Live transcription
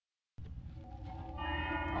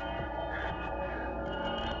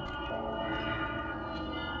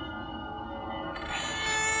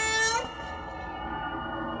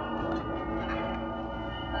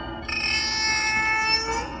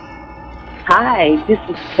Hi, this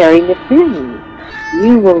is Terry McMinn.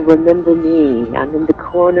 You will remember me. I'm in the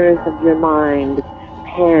corners of your mind.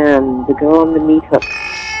 Pam, the girl on the meat hook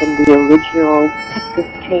from the original Texas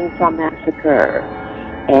Chainsaw Massacre.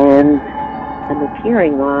 And I'm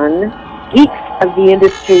appearing on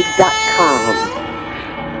geeksoftheindustry.com.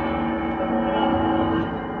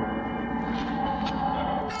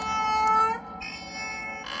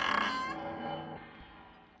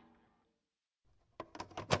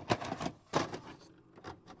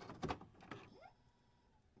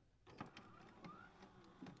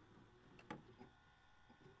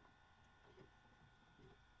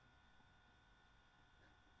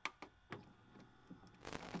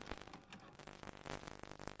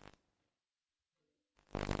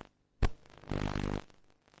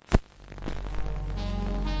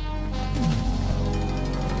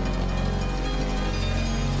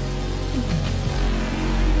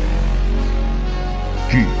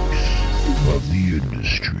 Geeks of the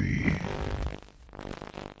Industry.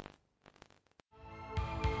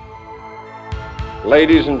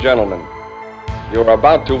 Ladies and gentlemen, you're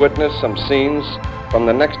about to witness some scenes from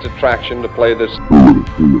the next attraction to play this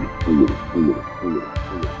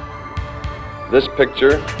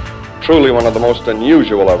picture, truly one of the most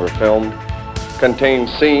unusual ever filmed,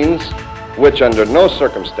 contains scenes which under no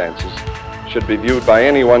circumstances should be viewed by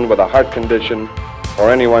anyone with a heart condition or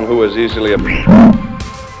anyone who is easily offended.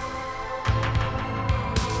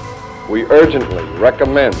 We urgently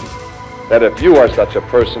recommend that if you are such a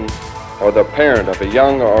person or the parent of a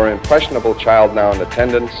young or impressionable child now in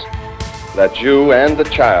attendance, that you and the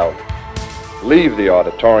child leave the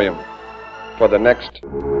auditorium for the next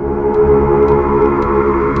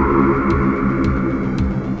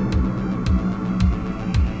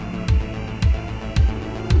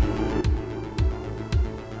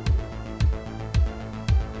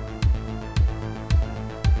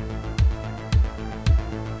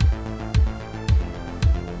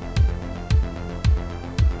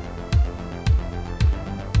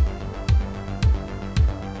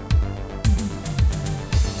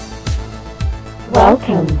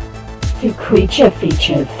Welcome to Creature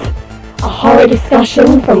Features, a horror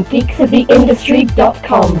discussion from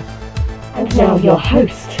geeksoftheindustry.com. And now your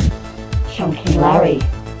host, Chunky Larry.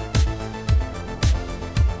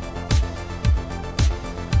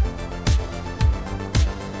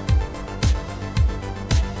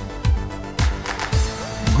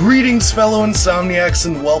 Greetings, fellow insomniacs,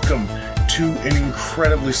 and welcome to an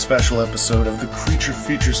incredibly special episode of the Creature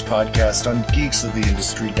Features podcast on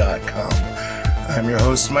geeksoftheindustry.com. I'm your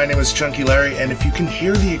host. My name is Chunky Larry, and if you can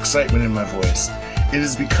hear the excitement in my voice, it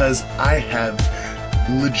is because I have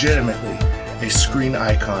legitimately a screen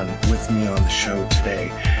icon with me on the show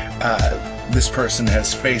today. This person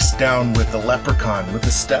has faced down with a leprechaun, with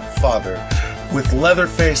a stepfather, with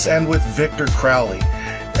Leatherface, and with Victor Crowley,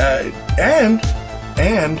 and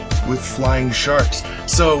with flying sharks.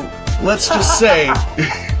 So let's just say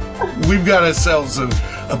we've got ourselves a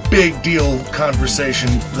big deal conversation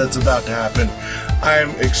that's about to happen.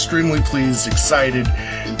 I'm extremely pleased, excited,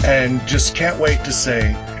 and just can't wait to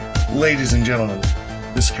say, ladies and gentlemen,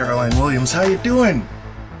 Miss Caroline Williams, how you doing?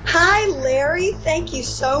 Hi, Larry. Thank you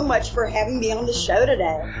so much for having me on the show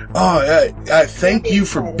today. Oh, thank you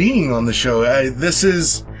for being on the show. This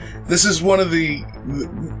is one of the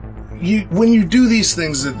when you do these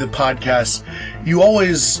things at the podcast, you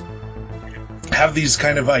always have these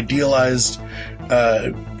kind of idealized,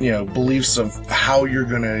 beliefs of how you're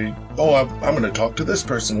gonna. Oh, I'm gonna talk to this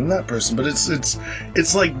person and that person, but it's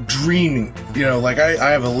like dreaming. Like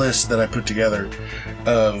I have a list that I put together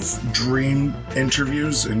of dream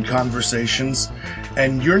interviews and conversations,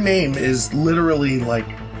 and your name is literally like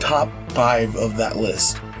top 5 of that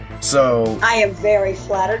list. So I am very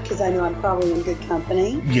flattered because I know I'm probably in good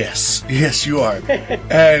company. Yes, you are.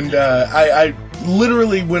 And I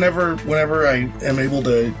literally, whenever I am able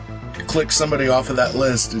to click somebody off of that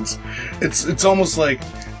list, it's almost like,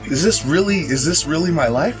 is this really my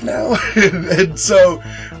life now? And so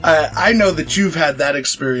I know that you've had that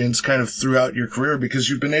experience kind of throughout your career because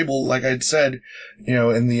you've been able, like I'd said,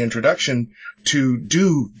 in the introduction, to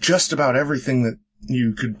do just about everything that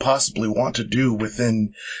you could possibly want to do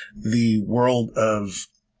within the world of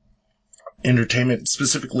entertainment,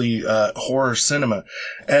 specifically horror cinema.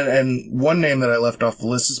 And one name that I left off the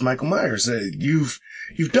list is Michael Myers.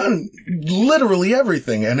 You've done literally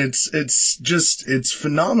everything, and it's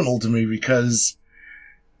phenomenal to me because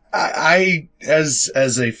I as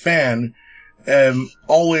a fan am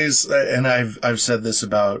always, and I've said this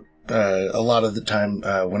about a lot of the time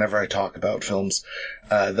whenever I talk about films,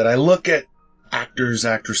 that I look at actors,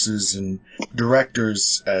 actresses, and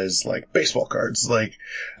directors as like baseball cards. Like,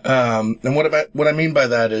 and what I mean by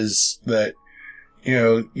that is that, you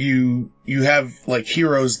know, you have like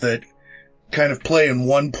heroes that kind of play in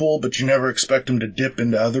one pool, but you never expect them to dip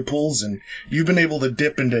into other pools, and you've been able to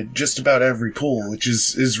dip into just about every pool, which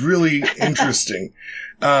is really interesting.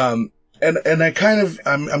 And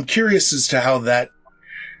I'm curious as to how that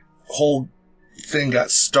whole thing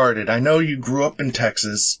got started. I know you grew up in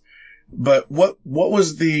Texas, but what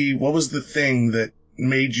was the thing that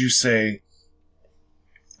made you say,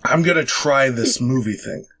 I'm going to try this movie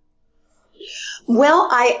thing? Well,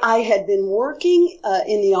 I had been working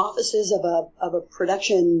in the offices of a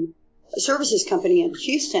production services company in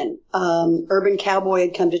Houston. Urban Cowboy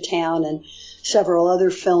had come to town, and several other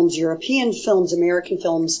films, European films, American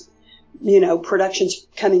films, productions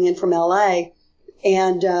coming in from LA.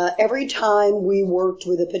 And every time we worked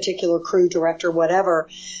with a particular crew, director, whatever,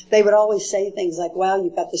 they would always say things like, wow,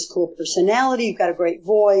 you've got this cool personality, you've got a great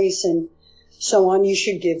voice, and so on. You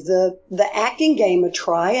should give the acting game a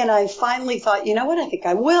try. And I finally thought, you know what, I think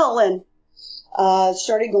I will. And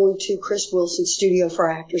started going to Chris Wilson's Studio for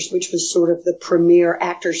Actors, which was sort of the premier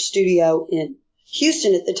actor studio in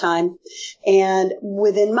Houston at the time. And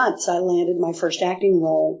within months, I landed my first acting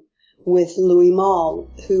role with Louis Malle,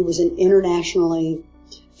 who was an internationally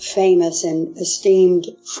famous and esteemed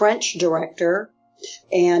French director.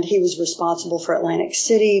 And he was responsible for Atlantic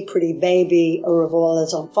City, Pretty Baby, Au revoir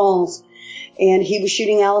les enfants. And he was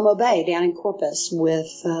shooting Alamo Bay down in Corpus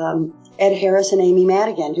with Ed Harris and Amy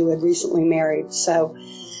Madigan, who had recently married. So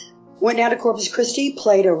went down to Corpus Christi,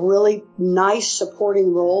 played a really nice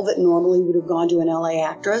supporting role that normally would have gone to an LA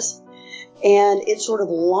actress. And it sort of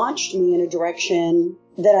launched me in a direction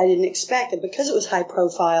that I didn't expect. And because it was high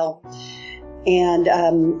profile and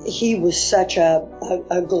he was such a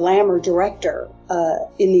glamour director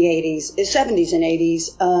in the 80s, 70s and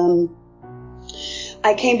 80s,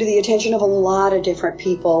 I came to the attention of a lot of different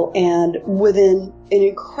people, and within an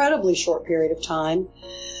incredibly short period of time,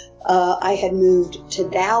 I had moved to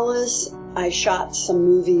Dallas. I shot some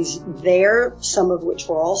movies there, some of which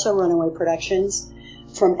were also runaway productions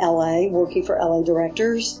from LA, working for LA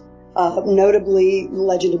directors, notably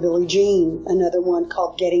Legend of Billie Jean, another one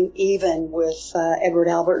called Getting Even with Edward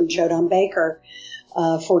Albert and Joe Don Baker,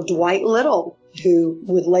 for Dwight Little, who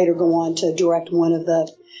would later go on to direct one of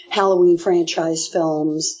the Halloween franchise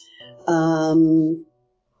films. And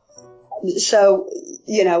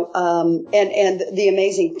the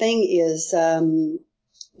amazing thing is,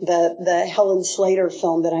 the Helen Slater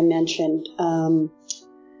film that I mentioned,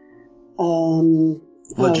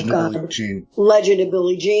 Legend of Billie Jean. Legend of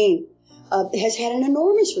Billie Jean, has had an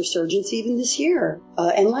enormous resurgence even this year,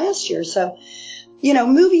 and last year. So,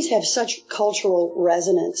 movies have such cultural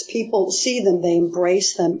resonance. People see them, they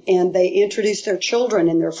embrace them, and they introduce their children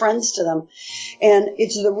and their friends to them. And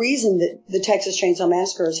it's the reason that the Texas Chainsaw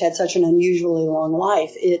Massacre has had such an unusually long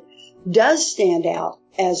life. It does stand out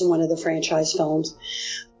as one of the franchise films.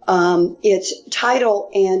 Its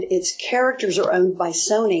title and its characters are owned by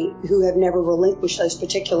Sony, who have never relinquished those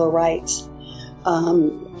particular rights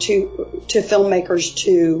to filmmakers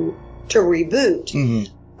to reboot. Mm-hmm.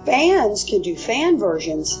 Fans can do fan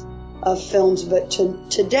versions of films, but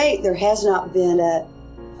to date, there has not been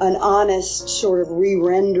an honest sort of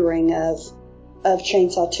re-rendering of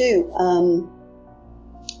Chainsaw 2.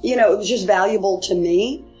 It was just valuable to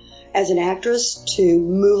me as an actress to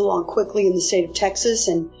move along quickly in the state of Texas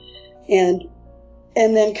and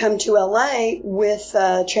then come to LA with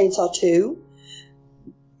Chainsaw 2.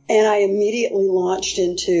 And I immediately launched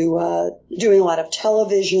into doing a lot of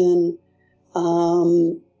television,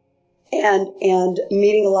 and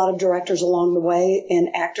meeting a lot of directors along the way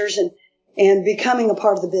and actors and becoming a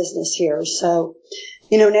part of the business here. So,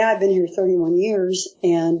 now I've been here 31 years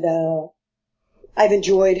and, I've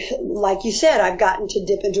enjoyed, like you said, I've gotten to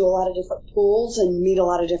dip into a lot of different pools and meet a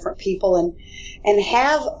lot of different people and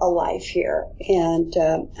have a life here. And,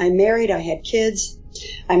 I'm married. I had kids.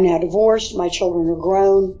 I'm now divorced. My children are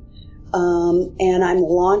grown. And I'm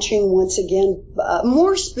launching once again,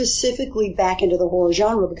 more specifically back into the horror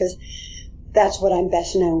genre because that's what I'm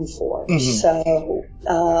best known for. Mm-hmm. So,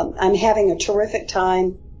 I'm having a terrific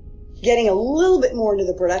time getting a little bit more into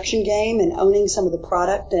the production game and owning some of the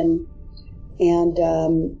product and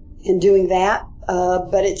doing that.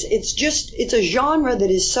 But it's a genre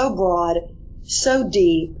that is so broad, so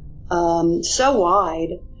deep, so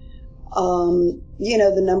wide.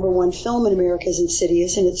 The number one film in America is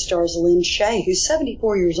Insidious, and it stars Lynn Shay, who's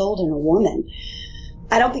 74 years old and a woman.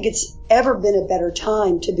 I don't think it's ever been a better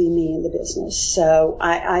time to be me in the business. So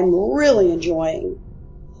I'm really enjoying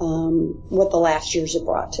what the last years have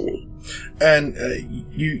brought to me. And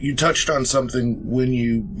you touched on something when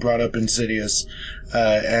you brought up Insidious,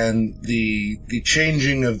 and the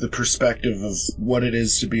changing of the perspective of what it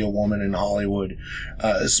is to be a woman in Hollywood,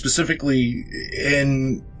 specifically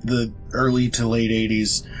in the early to late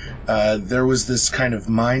 80s. There was this kind of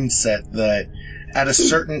mindset that at a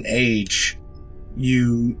certain age,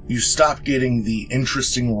 you stop getting the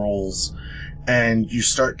interesting roles, and you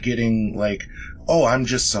start getting like, oh, I'm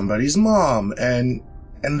just somebody's mom, and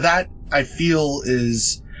that I feel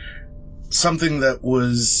is something that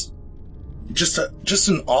was just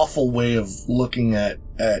an awful way of looking at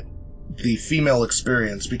the female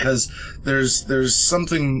experience, because there's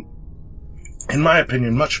something, in my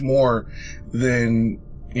opinion, much more than,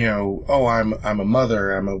 oh, I'm a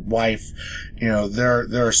mother, I'm a wife.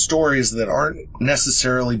 There are stories that aren't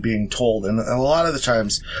necessarily being told, and a lot of the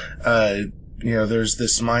times, there's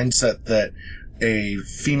this mindset that a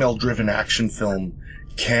female-driven action film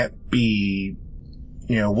can't be,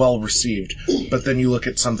 well received. But then you look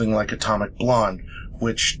at something like Atomic Blonde,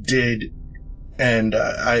 which did, and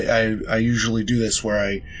I usually do this where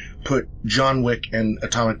I put John Wick and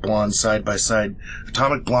Atomic Blonde side by side.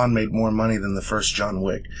 Atomic Blonde made more money than the first John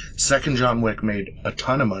Wick. Second John Wick made a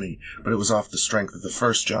ton of money, but it was off the strength of the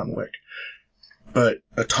first John Wick. But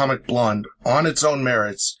Atomic Blonde, on its own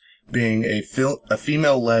merits, being a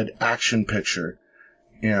female-led action picture,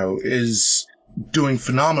 is doing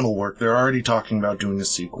phenomenal work. They're already talking about doing a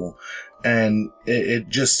sequel. And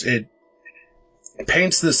it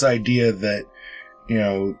paints this idea that,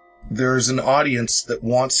 there's an audience that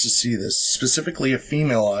wants to see this, specifically a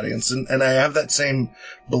female audience. And I have that same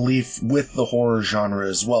belief with the horror genre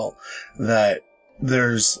as well, that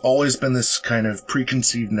there's always been this kind of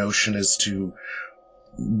preconceived notion as to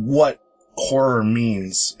what horror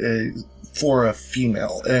means for a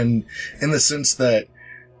female. And in the sense that,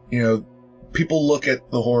 people look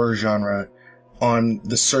at the horror genre on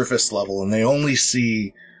the surface level, and they only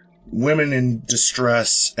see women in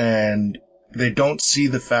distress, and they don't see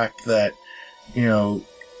the fact that,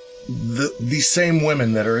 the same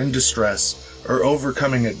women that are in distress are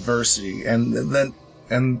overcoming adversity,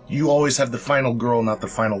 and you always have the final girl, not the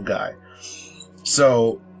final guy.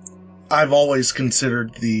 So I've always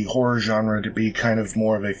considered the horror genre to be kind of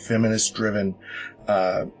more of a feminist-driven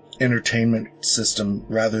entertainment system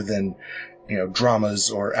rather than,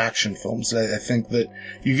 dramas or action films. I think that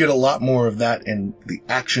you get a lot more of that in the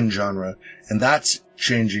action genre, and that's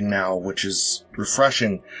changing now, which is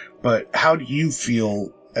refreshing. But how do you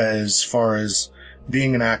feel as far as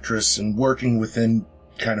being an actress and working within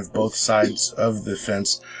kind of both sides of the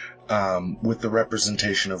fence, with the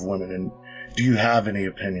representation of women? And do you have any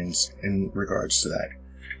opinions in regards to that?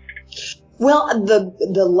 Well,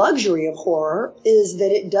 the luxury of horror is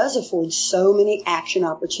that it does afford so many action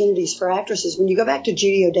opportunities for actresses. When you go back to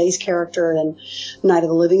Judy O'Day's character in Night of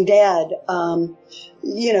the Living Dead,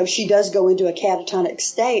 she does go into a catatonic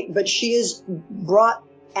state, but she is brought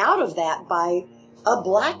out of that by a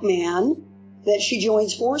black man that she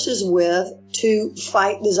joins forces with to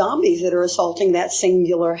fight the zombies that are assaulting that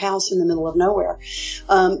singular house in the middle of nowhere.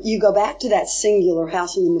 You go back to that singular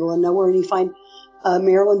house in the middle of nowhere, and you find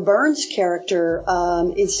Marilyn Burns' character,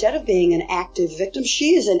 instead of being an active victim,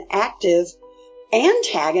 she is an active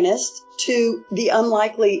antagonist to the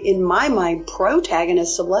unlikely, in my mind,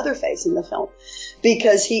 protagonist of Leatherface in the film,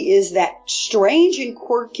 because he is that strange and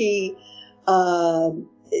quirky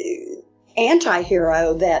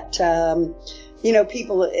anti-hero that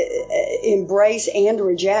people embrace and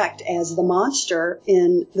reject as the monster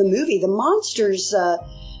in the movie. The monsters,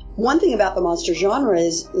 one thing about the monster genre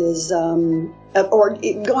is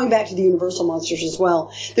going back to the Universal monsters as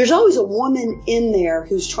well, there's always a woman in there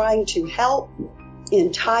who's trying to help,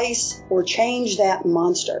 entice, or change that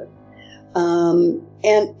monster. And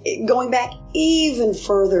going back even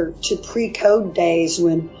further to pre-code days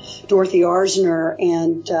when Dorothy Arzner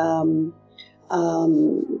and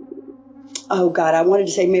I wanted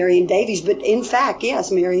to say Marion Davies, but in fact,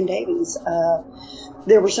 yes, Marion Davies.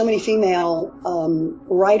 There were so many female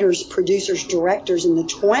writers, producers, directors in the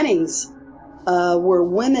 20s where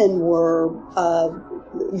women were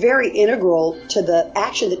very integral to the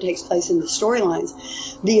action that takes place in the storylines.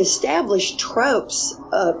 The established tropes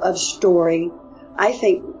of story, I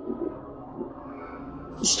think,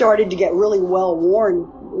 started to get really well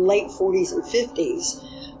worn late 40s and 50s.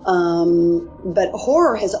 But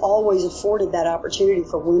horror has always afforded that opportunity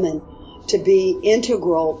for women to be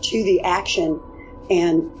integral to the action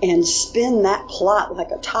and spin that plot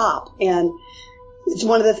like a top. And it's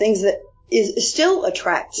one of the things that still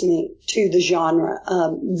attracts me to the genre.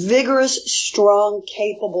 Vigorous, strong,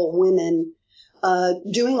 capable women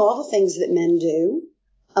doing all the things that men do,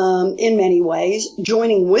 in many ways,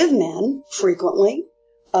 joining with men frequently,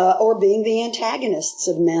 or being the antagonists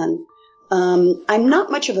of men. I'm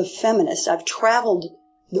not much of a feminist. I've traveled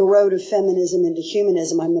the road of feminism into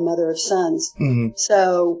humanism. I'm the mother of sons. Mm-hmm.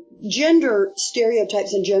 So gender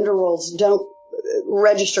stereotypes and gender roles don't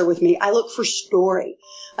register with me. I look for story.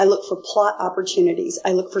 I look for plot opportunities.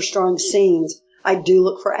 I look for strong scenes. I do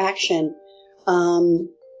look for action.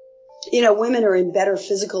 Women are in better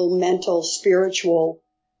physical, mental, spiritual,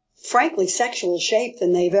 frankly, sexual shape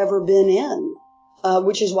than they've ever been in,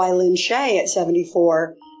 which is why Lynn Shay at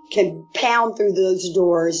 74 can pound through those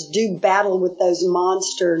doors, do battle with those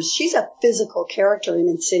monsters. She's a physical character in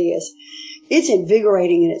Insidious. It's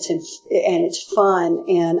invigorating and it's fun,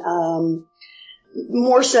 and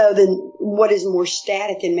more so than what is more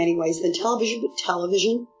static in many ways than television. But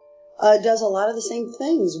television does a lot of the same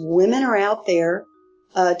things. Women are out there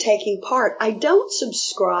taking part. I don't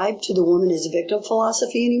subscribe to the woman as a victim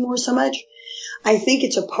philosophy anymore so much. I think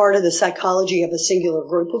it's a part of the psychology of a singular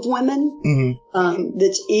group of women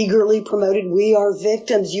that's eagerly promoted. We are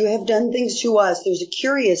victims. You have done things to us. There's a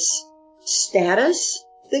curious status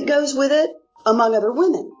that goes with it among other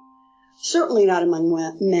women. Certainly not among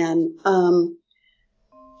men.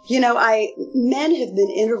 Men have been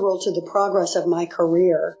integral to the progress of my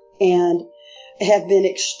career and have been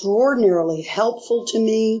extraordinarily helpful to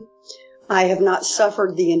me. I have not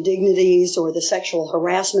suffered the indignities or the sexual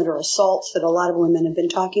harassment or assaults that a lot of women have been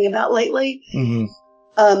talking about lately. Mm-hmm.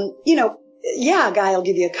 A guy will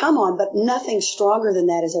give you a come on, but nothing stronger than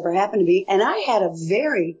that has ever happened to me. And I had a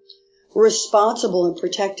very responsible and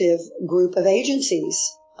protective group of agencies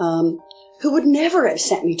who would never have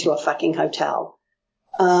sent me to a fucking hotel,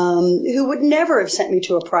 who would never have sent me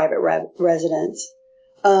to a private residence.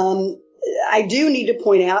 I do need to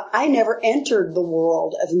point out, I never entered the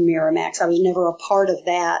world of Miramax. I was never a part of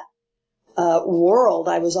that world.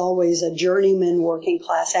 I was always a journeyman working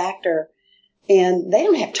class actor, and they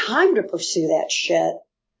don't have time to pursue that shit.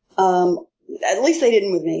 At least they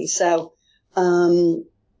didn't with me. So, my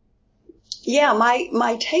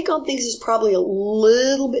take on things is probably a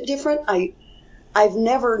little bit different. I've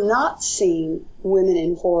never not seen women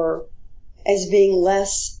in horror as being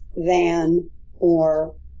less than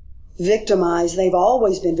or victimized. They've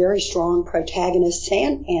always been very strong protagonists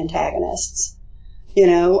and antagonists.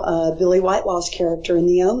 Billy Whitelaw's character in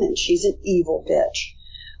The Omen, she's an evil bitch.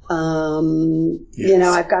 Yes.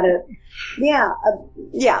 I've got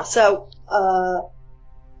So,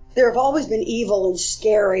 there have always been evil and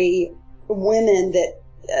scary women that,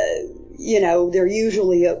 they're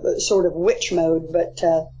usually a sort of witch mode, but,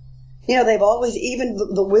 they've always, even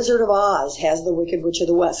the Wizard of Oz has the Wicked Witch of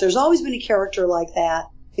the West. There's always been a character like that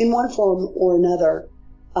in one form or another,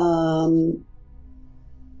 in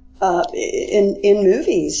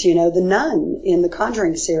movies, The Nun in the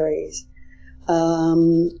Conjuring series.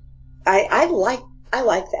 I like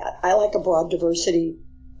that. I like a broad diversity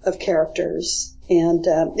of characters, and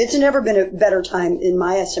it's never been a better time, in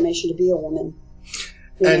my estimation, to be a woman.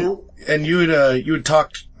 And you had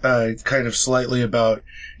talked kind of slightly about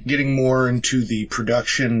getting more into the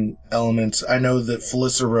production elements. I know that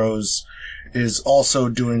Felissa Rose is also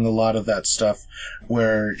doing a lot of that stuff,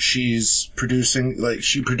 where she's producing, like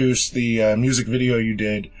she produced the music video you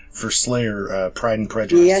did for Slayer, Pride and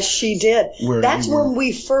Prejudice. Yes, she did. That's when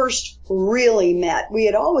we first really met. We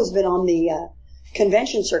had always been on the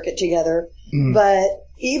convention circuit together, but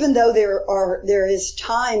even though there is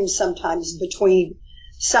time sometimes between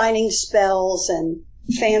signing spells and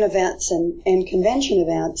fan events and convention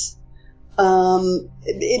events,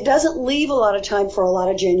 it doesn't leave a lot of time for a lot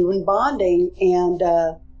of genuine bonding. And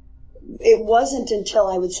it wasn't until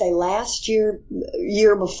I would say last year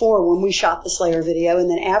before, when we shot the Slayer video, and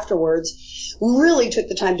then afterwards really took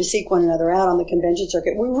the time to seek one another out on the convention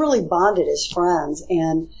circuit. We really bonded as friends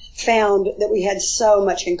and found that we had so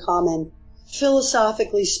much in common,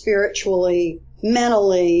 philosophically, spiritually,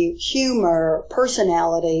 mentally, humor,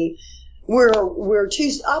 personality. We're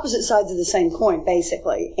two opposite sides of the same coin,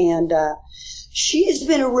 basically. And she has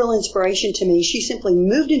been a real inspiration to me. She simply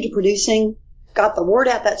moved into producing, got the word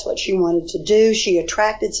out. That's what she wanted to do. She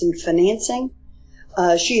attracted some financing.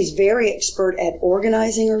 She is very expert at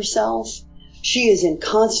organizing herself. She is in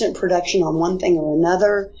constant production on one thing or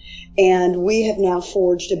another. And we have now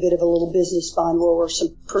forged a bit of a little business bond where we're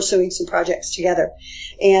pursuing some projects together.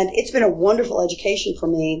 And it's been a wonderful education for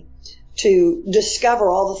me to discover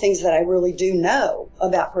all the things that I really do know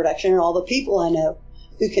about production and all the people I know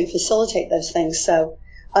who can facilitate those things. So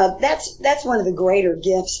that's one of the greater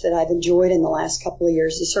gifts that I've enjoyed in the last couple of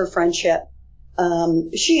years, is her friendship.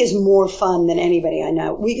 She is more fun than anybody I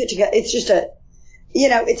know. We get together.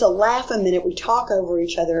 it's a laugh a minute. We talk over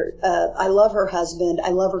each other. I love her husband. I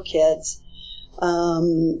love her kids.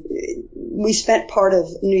 We spent part of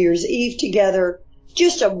New Year's Eve together.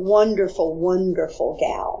 Just a wonderful, wonderful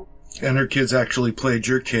gal. And her kids actually played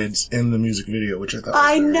your kids in the music video, which I thought was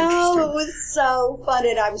I very know, interesting. it was so fun.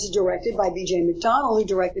 And I was directed by B.J. McDonald, who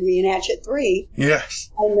directed me in Hatchet 3. Yes.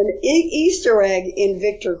 And an Easter egg in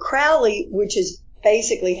Victor Crowley, which is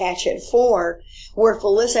basically Hatchet 4, where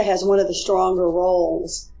Felissa has one of the stronger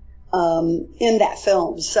roles in that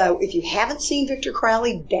film. So if you haven't seen Victor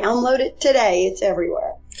Crowley, download it today. It's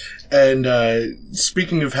everywhere. And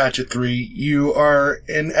speaking of Hatchet 3, you are,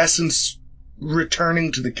 in essence,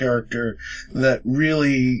 returning to the character that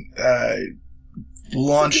really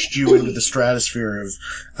launched you into the stratosphere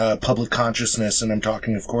of public consciousness, and I'm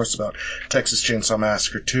talking, of course, about Texas Chainsaw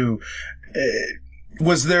Massacre 2.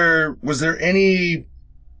 Was there any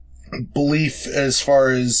belief as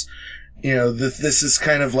far as, this is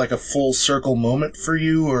kind of like a full circle moment for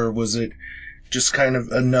you, or was it just kind of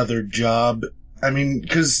another job? I mean,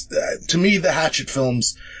 because to me, the Hatchet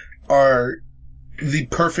films are the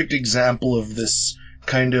perfect example of this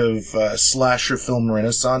kind of slasher film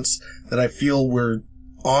renaissance that I feel we're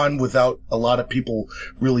on without a lot of people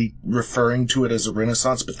really referring to it as a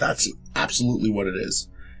renaissance, but that's absolutely what it is.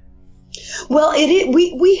 Well,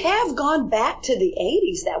 we have gone back to the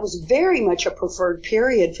 80s. That was very much a preferred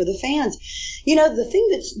period for the fans. The thing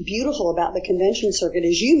that's beautiful about the convention circuit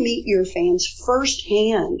is you meet your fans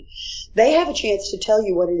firsthand. They have a chance to tell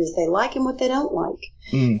you what it is they like and what they don't like.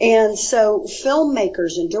 Mm. And so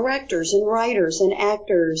filmmakers and directors and writers and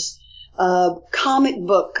actors, comic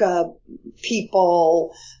book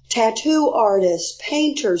people, tattoo artists,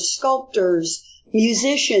 painters, sculptors,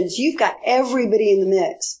 musicians, you've got everybody in the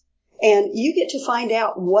mix. And you get to find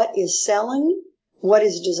out what is selling, what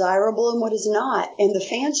is desirable, and what is not. And the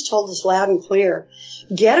fans told us loud and clear,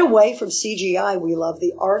 get away from CGI. We love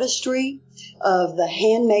the artistry of the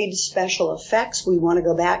handmade special effects. We want to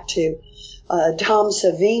go back to Tom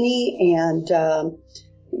Savini and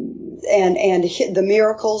the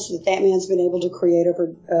miracles that man's been able to create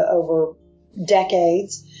over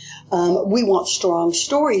decades. We want strong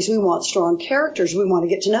stories. We want strong characters. We want to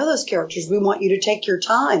get to know those characters. We want you to take your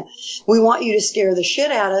time. We want you to scare the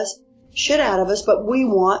shit out of us, but we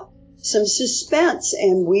want some suspense,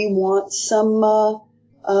 and we want some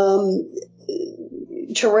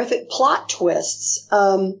terrific plot twists.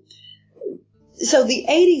 So the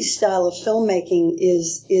 80s style of filmmaking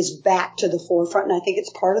is back to the forefront, and I think it's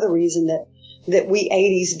part of the reason that we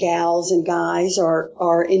 80s gals and guys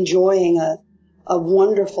are enjoying a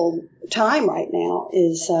wonderful time right now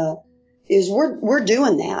is we're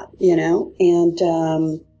doing that, and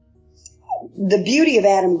the beauty of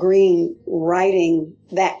Adam Green writing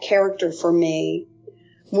that character for me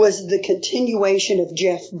was the continuation of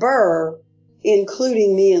Jeff Burr,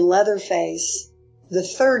 including me in Leatherface, the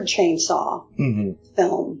third Chainsaw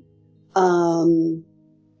film,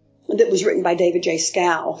 that was written by David J.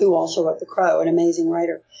 Scow, who also wrote The Crow, an amazing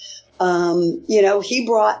writer. He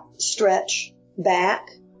brought Stretch back,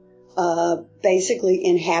 basically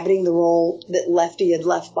inhabiting the role that Lefty had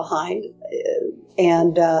left behind.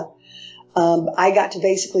 And I got to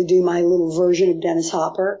basically do my little version of Dennis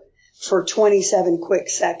Hopper for 27 quick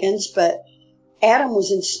seconds. But Adam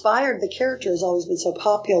was inspired. The character has always been so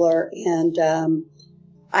popular. And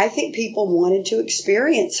I think people wanted to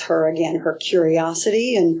experience her again, her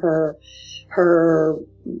curiosity and her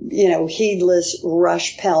heedless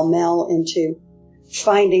rush pell-mell into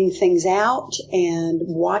finding things out and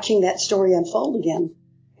watching that story unfold again.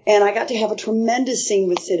 And I got to have a tremendous scene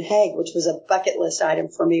with Sid Haig, which was a bucket list item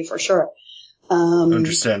for me for sure.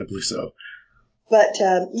 Understandably so. But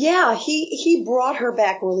he brought her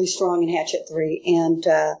back really strong in Hatchet 3, and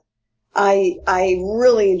I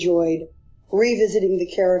really enjoyed revisiting the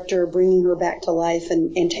character, bringing her back to life,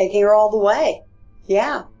 and taking her all the way.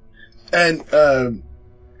 Yeah. And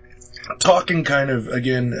talking kind of,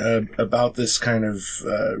 again, about this kind of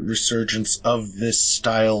resurgence of this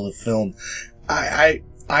style of film, I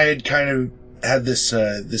had kind of had this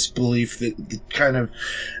belief that kind of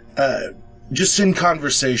just in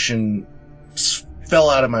conversation fell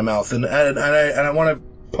out of my mouth, and I want to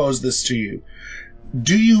pose this to you.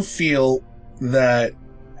 Do you feel that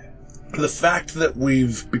the fact that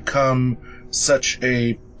we've become such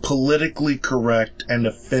a politically correct and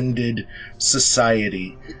offended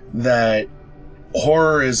society, that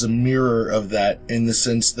horror is a mirror of that, in the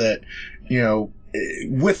sense that,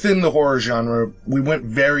 within the horror genre, we went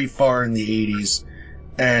very far in the 80s,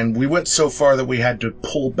 and we went so far that we had to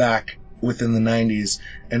pull back within the 90s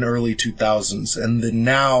and early 2000s, and then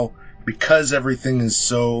now because everything is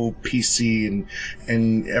so PC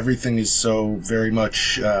and everything is so very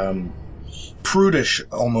much prudish,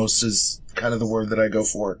 almost is kind of the word that I go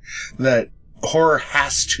for, that horror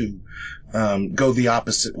has to go the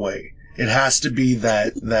opposite way. It has to be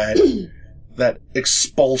that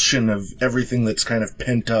expulsion of everything that's kind of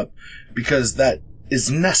pent up, because that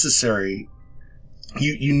is necessary.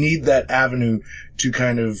 You need that avenue to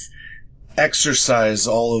kind of exercise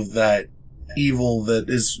all of that evil that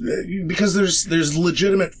is, because there's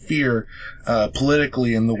legitimate fear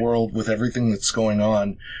politically in the world with everything that's going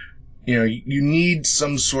on. You know, you need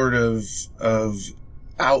some sort of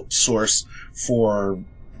outsource for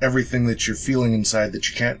everything that you're feeling inside that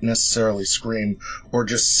you can't necessarily scream or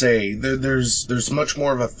just say. There's much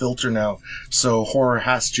more of a filter now, so horror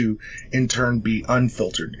has to, in turn, be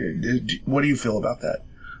unfiltered. What do you feel about that?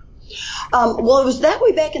 Well, it was that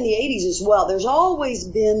way back in the 80s as well. There's always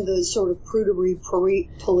been the sort of prudery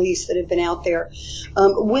police that have been out there.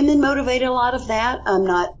 Women motivated a lot of that. I'm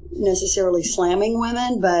not necessarily slamming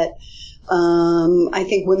women, but I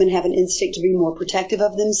think women have an instinct to be more protective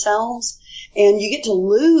of themselves. And you get to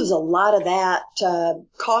lose a lot of that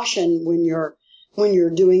caution when you're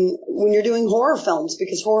doing horror films,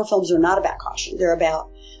 because horror films are not about caution. They're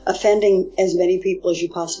about offending as many people as you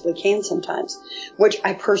possibly can sometimes, which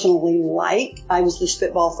I personally like. I was the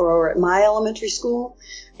spitball thrower at my elementary school,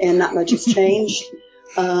 and not much has changed.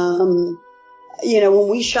 You know, when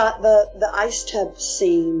we shot the ice tub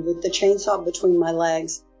scene with the chainsaw between my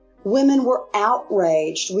legs, women were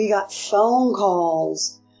outraged. We got phone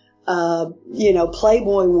calls. You know,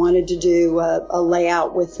 Playboy wanted to do a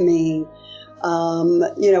layout with me.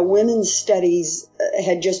 You know, women's studies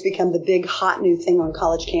had just become the big hot new thing on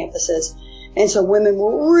college campuses. And so women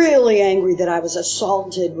were really angry that I was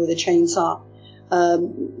assaulted with a chainsaw.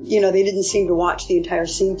 You know, they didn't seem to watch the entire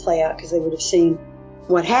scene play out because they would have seen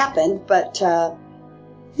what happened. But,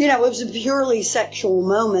 you know, it was a purely sexual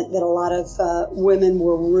moment that a lot of women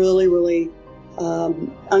were really, really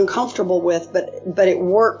uncomfortable with. But it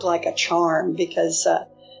worked like a charm because,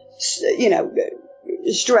 you know,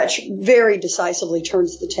 Stretch very decisively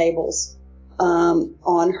turns the tables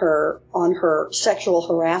on her sexual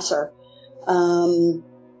harasser.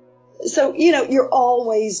 So, you know, you're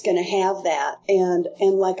always going to have that. And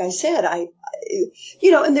like I said,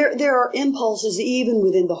 you know, and there are impulses even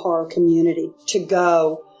within the horror community to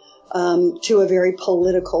go to a very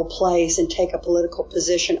political place and take a political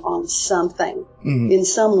position on something in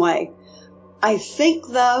some way. I think,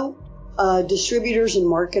 though, distributors and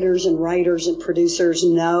marketers and writers and producers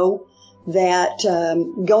know that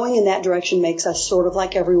going in that direction makes us sort of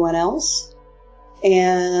like everyone else.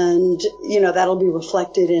 And, you know, that'll be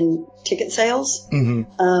reflected in ticket sales.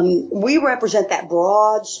 We represent that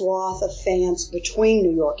broad swath of fans between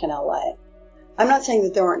New York and LA. I'm not saying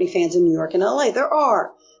that there aren't any fans in New York and LA. There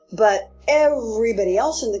are. But everybody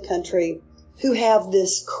else in the country who have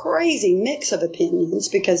this crazy mix of opinions,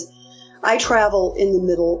 because I travel in the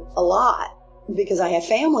middle a lot because I have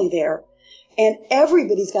family there, and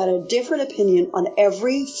everybody's got a different opinion on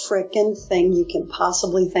every frickin' thing you can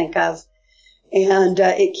possibly think of. And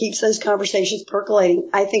it keeps those conversations percolating.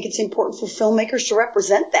 I think it's important for filmmakers to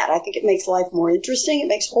represent that. I think it makes life more interesting. It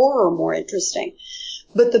makes horror more interesting.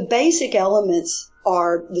 But the basic elements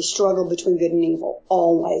are the struggle between good and evil,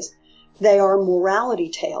 always. They are morality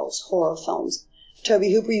tales, horror films. Tobe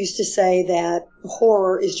Hooper used to say that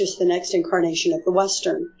horror is just the next incarnation of the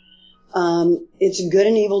Western. It's good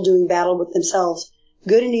and evil doing battle with themselves,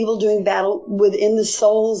 good and evil doing battle within the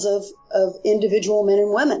souls of individual men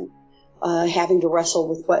and women. Having to wrestle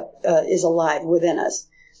with what is alive within us.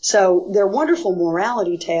 So they're wonderful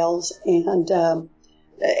morality tales, and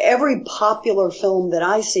every popular film that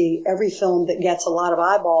I see, every film that gets a lot of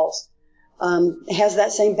eyeballs, has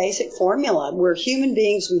that same basic formula. We're human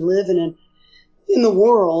beings. We live in the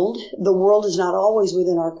world. The world is not always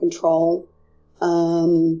within our control,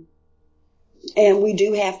 and we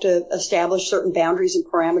do have to establish certain boundaries and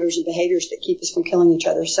parameters and behaviors that keep us from killing each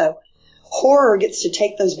other. So horror gets to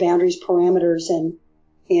take those boundaries, parameters, and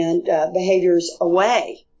behaviors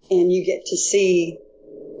away, and you get to see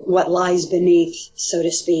what lies beneath, so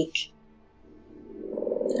to speak.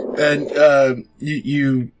 And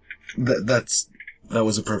that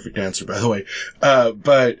was a perfect answer, by the way.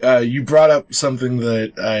 But you brought up something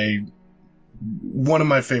that one of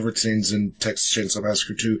my favorite scenes in Texas Chainsaw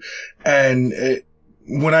Massacre 2, and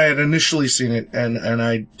when I had initially seen it, and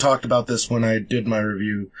I talked about this when I did my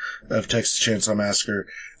review of Texas Chainsaw Massacre,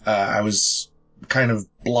 I was kind of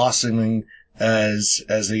blossoming as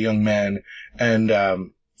a young man, and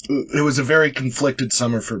it was a very conflicted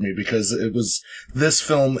summer for me because it was this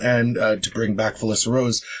film and, to bring back Felissa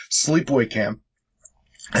Rose, Sleepaway Camp.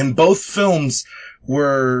 And both films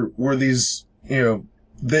were these,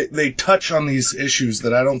 they touch on these issues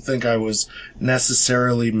that I don't think I was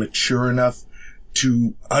necessarily mature enough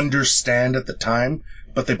to understand at the time,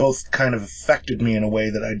 but they both kind of affected me in a way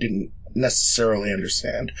that I didn't necessarily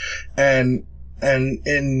understand. And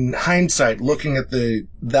in hindsight, looking at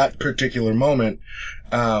that particular moment,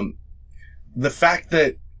 the fact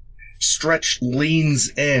that Stretch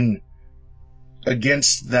leans in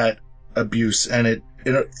against that abuse and it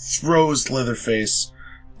throws Leatherface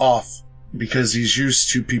off because he's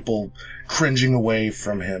used to people cringing away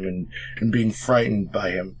from him and being frightened by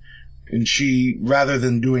him. And she, rather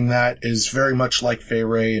than doing that, is very much like Fay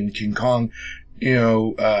Wray and King Kong,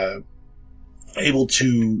 able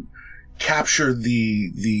to capture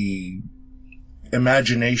the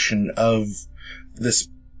imagination of this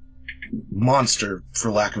monster,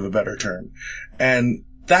 for lack of a better term. And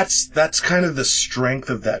that's kind of the strength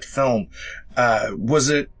of that film. Was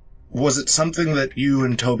it something that you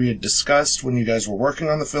and Toby had discussed when you guys were working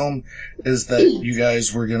on the film? Is that you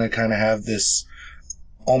guys were going to kind of have this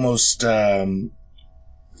almost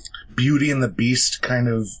Beauty and the Beast kind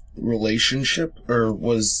of relationship, or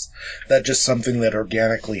was that just something that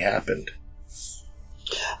organically happened?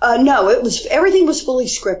 No, everything was fully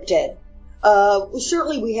scripted.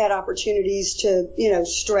 Certainly we had opportunities to,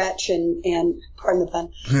 stretch and pardon the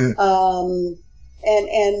pun,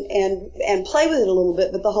 and play with it a little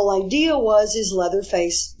bit. But the whole idea is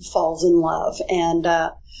Leatherface falls in love, and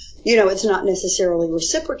it's not necessarily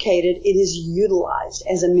reciprocated. It is utilized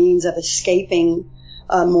as a means of escaping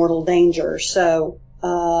mortal danger. So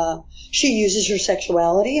she uses her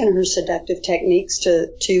sexuality and her seductive techniques to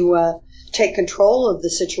take control of the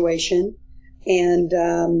situation and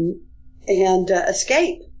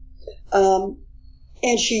escape.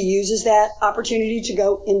 And she uses that opportunity to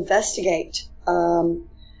go investigate. It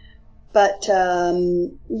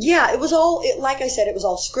was all, like I said, it was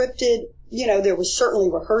all scripted. There was certainly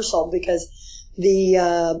rehearsal because the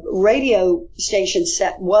radio station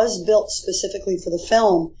set was built specifically for the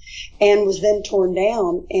film and was then torn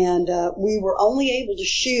down. And we were only able to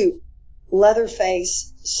shoot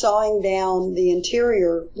Leatherface sawing down the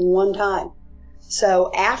interior one time. So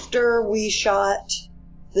after we shot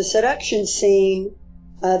the seduction scene,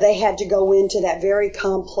 they had to go into that very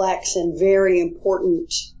complex and very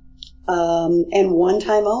important and one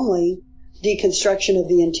time only deconstruction of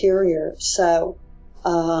the interior. So,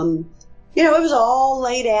 it was all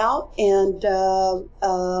laid out and,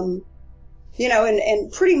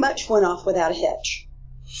 and pretty much went off without a hitch.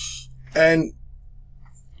 And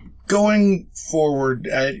going forward,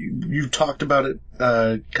 you talked about it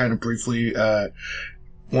kind of briefly,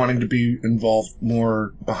 wanting to be involved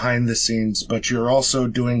more behind the scenes, but you're also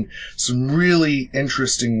doing some really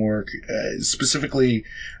interesting work, specifically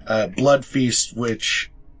Blood Feast,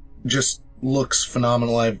 which just looks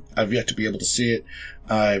phenomenal. I've yet to be able to see it.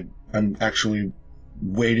 I'm actually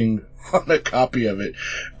waiting on a copy of it.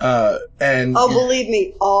 Believe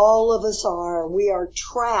me, all of us are. We are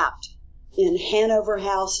trapped in Hanover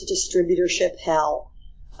House distributorship hell.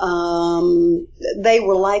 They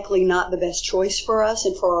were likely not the best choice for us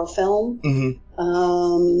and for our film.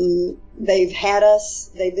 Mm-hmm. They've had us.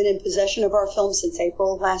 They've been in possession of our film since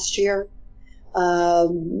April of last year.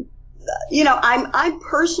 I'm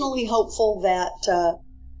personally hopeful that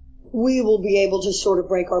we will be able to sort of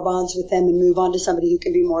break our bonds with them and move on to somebody who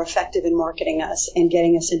can be more effective in marketing us and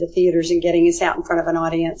getting us into theaters and getting us out in front of an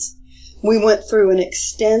audience. We went through an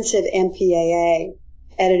extensive MPAA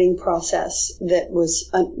editing process that was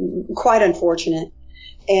quite unfortunate.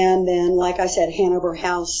 And then, like I said, Hanover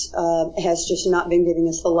House has just not been giving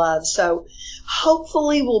us the love. So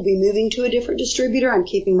hopefully we'll be moving to a different distributor. I'm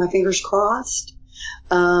keeping my fingers crossed.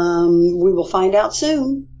 We will find out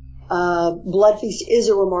soon. Blood Feast is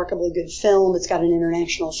a remarkably good film. It's got an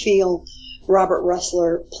international feel. Robert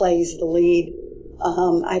Russler plays the lead.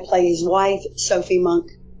 I play his wife, Sophie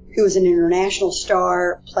Monk, who is an international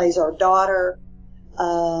star, plays our daughter.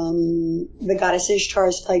 The goddess Ishtar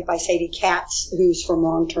is played by Sadie Katz, who's from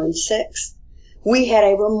Wrong Turn 6. We had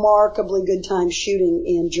a remarkably good time shooting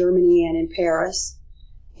in Germany and in Paris.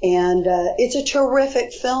 And it's a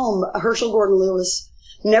terrific film. Herschel Gordon Lewis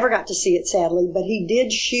never got to see it, sadly, but he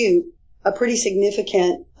did shoot a pretty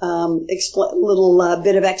significant little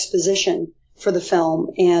bit of exposition for the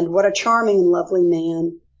film. And what a charming and lovely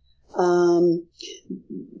man.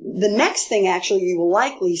 The next thing actually you will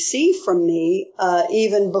likely see from me,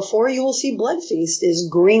 even before you will see Blood Feast, is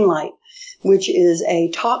Greenlight. which is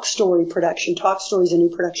a Talk Story production. Talk Story is a new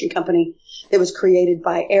production company that was created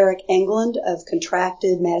by Eric Englund of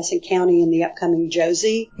Contracted, Madison County, and the upcoming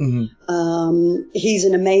Josie. Mm-hmm. He's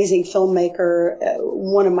an amazing filmmaker,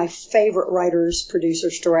 one of my favorite writers,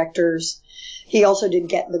 producers, directors. He also did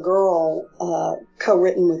Get the Girl,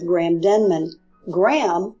 co-written with Graham Denman.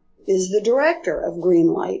 Graham is the director of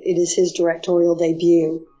Greenlight. It is his directorial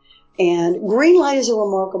debut. And Greenlight is a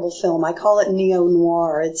remarkable film. I call it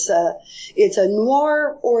neo-noir. It's a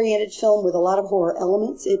noir-oriented film with a lot of horror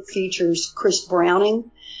elements. It features Chris Browning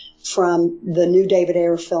from the new David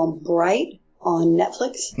Ayer film Bright on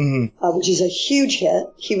Netflix, which is a huge hit.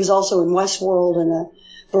 He was also in Westworld and a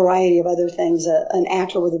variety of other things, an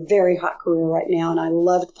actor with a very hot career right now, and I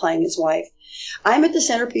loved playing his wife. I'm at the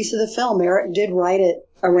centerpiece of the film. Eric did write it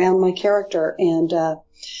around my character, and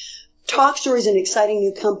Talk Story is an exciting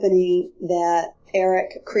new company that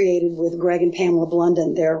Eric created with Greg and Pamela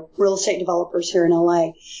Blunden. They're real estate developers here in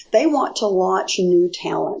LA. They want to launch new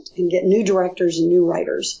talent and get new directors and new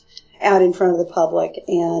writers out in front of the public.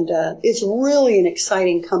 And it's really an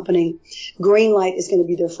exciting company. Greenlight is going to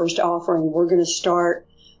be their first offering. We're going to start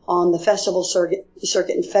on the festival circuit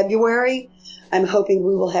in February. I'm hoping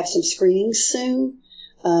we will have some screenings soon.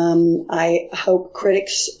 I hope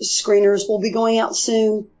critics, screeners will be going out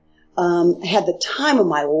soon. Had the time of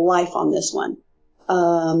my life on this one.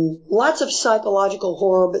 Lots of psychological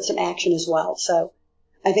horror, but some action as well. So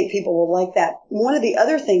I think people will like that. One of the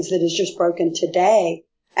other things that has just broken today,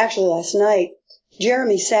 actually last night,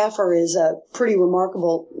 Jeremy Saffer is a pretty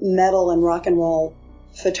remarkable metal and rock and roll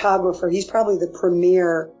photographer. He's probably the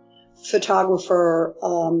premier photographer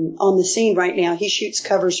on the scene right now. He shoots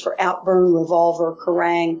covers for Outburn, Revolver,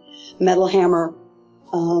 Kerrang, Metal Hammer.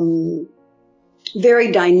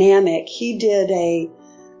 Very dynamic. He did a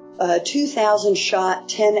 2,000 shot,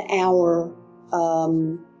 10-hour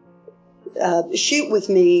shoot with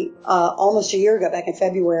me almost a year ago, back in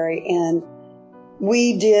February, and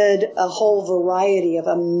we did a whole variety of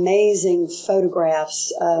amazing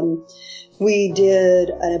photographs. We did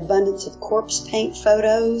an abundance of corpse paint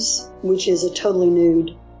photos, which is a totally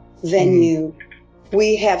nude venue.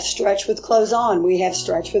 We have stretch with clothes on. We have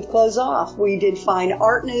stretch with clothes off. We did fine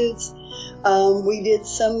art nudes. We did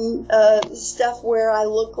some stuff where I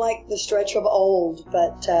look like the Stretch of old,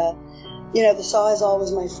 but the saw is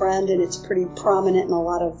always my friend, and it's pretty prominent in a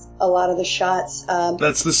lot of the shots.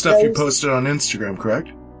 That's the stuff you posted on Instagram, correct?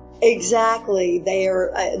 Exactly.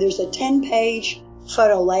 There's a 10-page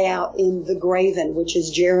photo layout in The Graven, which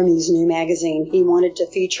is Jeremy's new magazine. He wanted to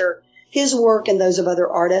feature his work and those of other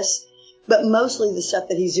artists, but mostly the stuff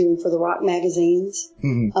that he's doing for the rock magazines.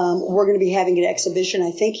 We're going to be having an exhibition,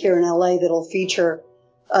 I think, here in LA that'll feature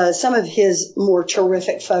some of his more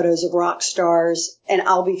terrific photos of rock stars, and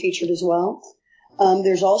I'll be featured as well.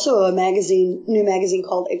 There's also a new magazine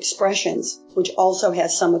called Expressions, which also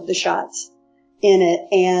has some of the shots in it.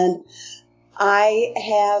 And I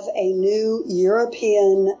have a new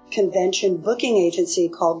European convention booking agency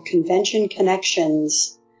called Convention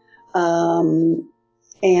Connections.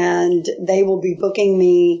 And they will be booking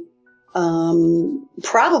me,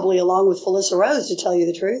 probably along with Felissa Rose, to tell you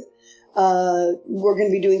the truth. We're going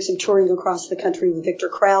to be doing some touring across the country with Victor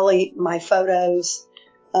Crowley, my photos,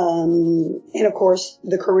 and of course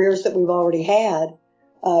the careers that we've already had,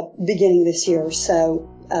 beginning this year. So,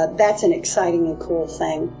 that's an exciting and cool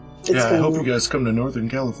thing. I hope you guys come to Northern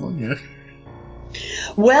California.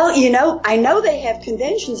 Well, I know they have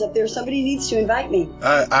conventions up there. Somebody needs to invite me.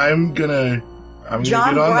 I'm gonna get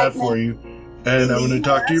on that for you, and I'm gonna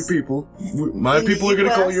talk to your people. My people are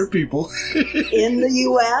gonna call your people. In the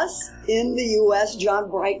U.S.,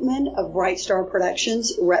 John Brightman of Bright Star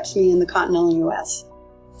Productions reps me in the continental U.S.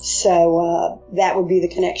 So that would be the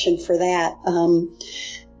connection for that.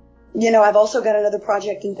 I've also got another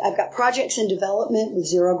project. I've got projects in development with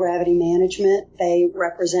Zero Gravity Management. They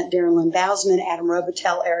represent Darren Lynn Bousman, Adam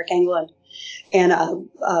Robitel, Eric Englund, and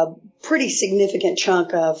a pretty significant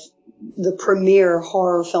chunk of the premier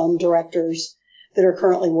horror film directors that are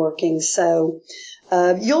currently working. So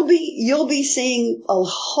you'll be seeing a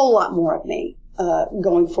whole lot more of me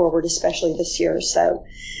going forward, especially this year. So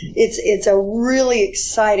it's a really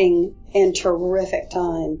exciting and terrific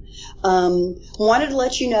time. Wanted to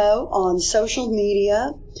let you know on social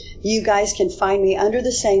media, you guys can find me under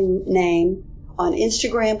the same name on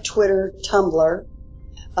Instagram, Twitter, Tumblr.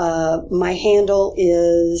 My handle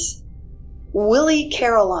is Willie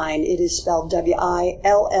Caroline. It is spelled WILLICAROLINE.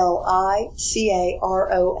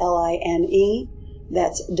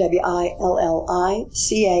 That's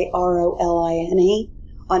WILLICAROLINE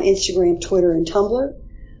on Instagram, Twitter, and Tumblr.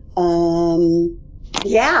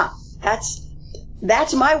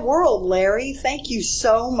 That's my world, Larry. Thank you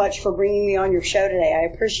so much for bringing me on your show today. I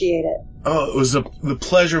appreciate it. Oh, the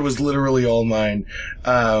pleasure was literally all mine.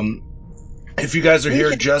 If you guys are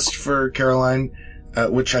here just for Caroline,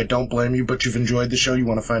 which I don't blame you, but you've enjoyed the show, you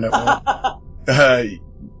want to find out more,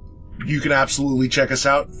 you can absolutely check us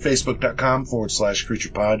out,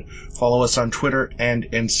 facebook.com/CreaturePod. Follow us on Twitter and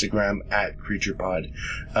Instagram @CreaturePod.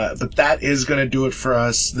 But that is going to do it for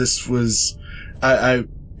us. This was,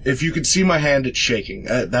 if you could see my hand, it's shaking.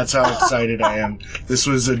 That's how excited I am. This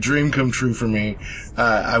was a dream come true for me.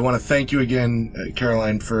 I want to thank you again,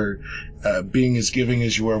 Caroline, for being as giving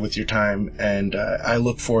as you are with your time, and I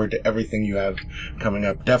look forward to everything you have coming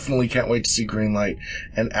up. Definitely can't wait to see Greenlight,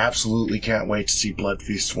 and absolutely can't wait to see Blood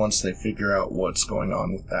Feast once they figure out what's going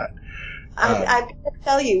on with that. I've got to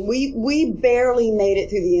tell you, we barely made it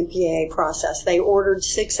through the MPAA process. They ordered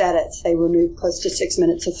 6 edits. They removed close to 6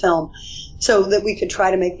 minutes of film so that we could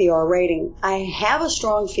try to make the R rating. I have a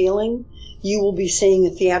strong feeling you will be seeing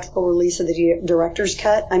a theatrical release of the director's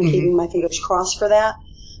cut. I'm keeping my fingers crossed for that,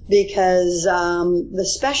 because the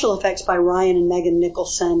special effects by Ryan and Megan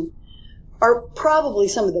Nicholson are probably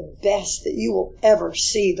some of the best that you will ever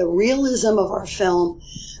see. The realism of our film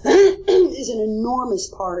is an enormous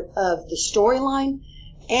part of the storyline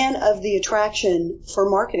and of the attraction for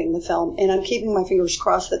marketing the film. And I'm keeping my fingers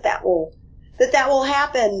crossed that will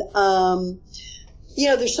happen.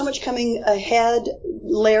 There's so much coming ahead,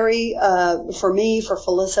 Larry, for me, for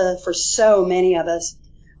Felissa, for so many of us.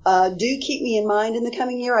 Do keep me in mind in the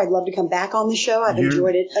coming year. I'd love to come back on the show. I've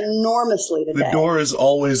enjoyed it enormously today. The door is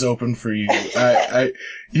always open for you.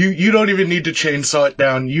 You don't even need to chainsaw it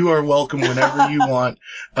down. You are welcome whenever you want,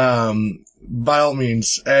 by all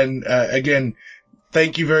means. And again,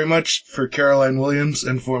 thank you very much for Caroline Williams,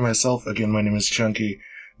 and for myself. Again, my name is Chunky.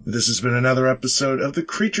 This has been another episode of the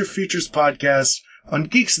Creature Features podcast on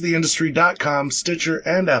geeksoftheindustry.com, Stitcher,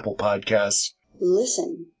 and Apple Podcasts.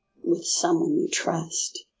 Listen with someone you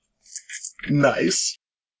trust. Nice.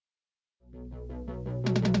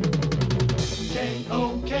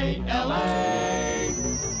 KOKLA.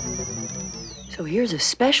 So here's a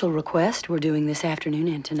special request we're doing this afternoon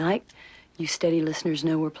and tonight. You steady listeners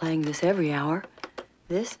know we're playing this every hour.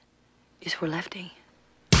 This is for Lefty.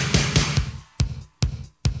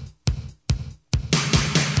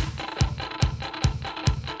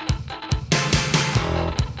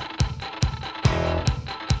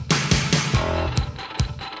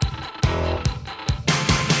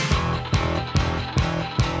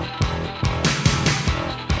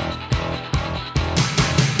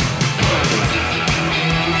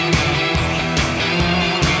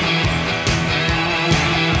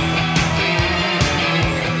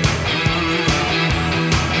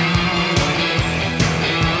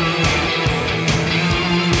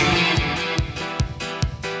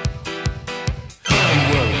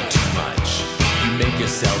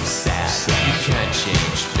 yourself sad. You can't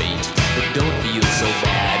change fate, but don't feel so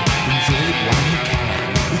bad. Enjoy it while you can.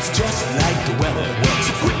 It's just like the weather.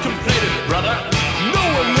 So quit complaining, brother. No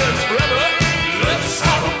one lives forever. Let's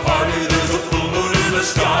have a party. There's a full moon in the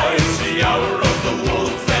sky. It's the hour of the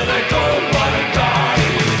wolf, and I don't wanna die.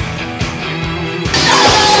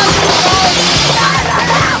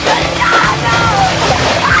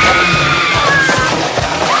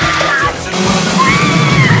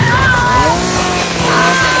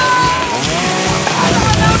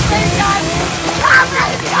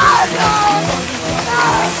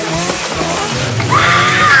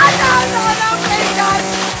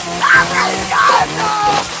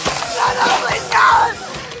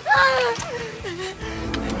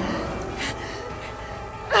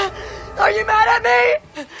 Are you mad at me?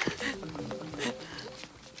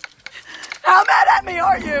 How mad at me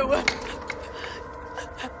are you?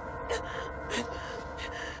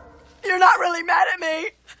 You're not really mad at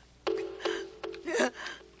me.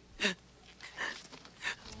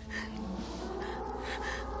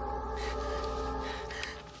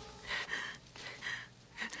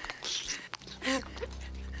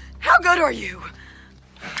 How good are you?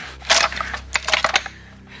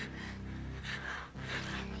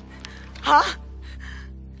 Huh?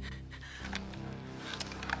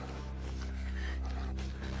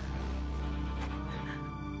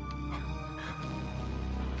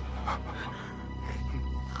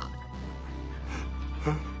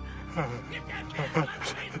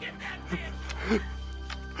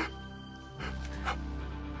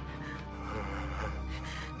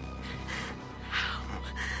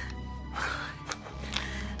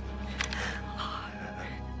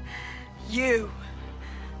 You.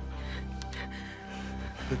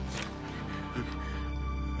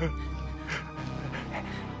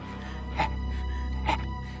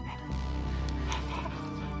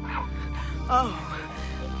 Oh.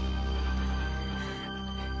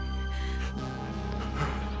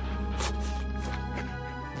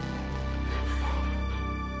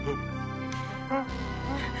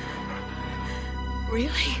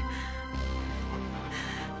 Really?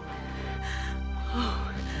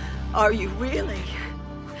 Oh, are you really?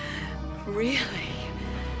 Really?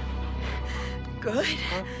 Good?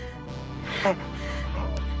 You're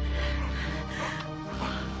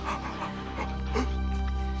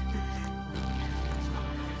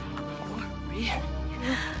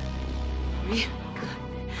really good.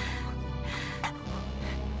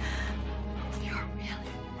 You're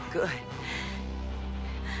really good.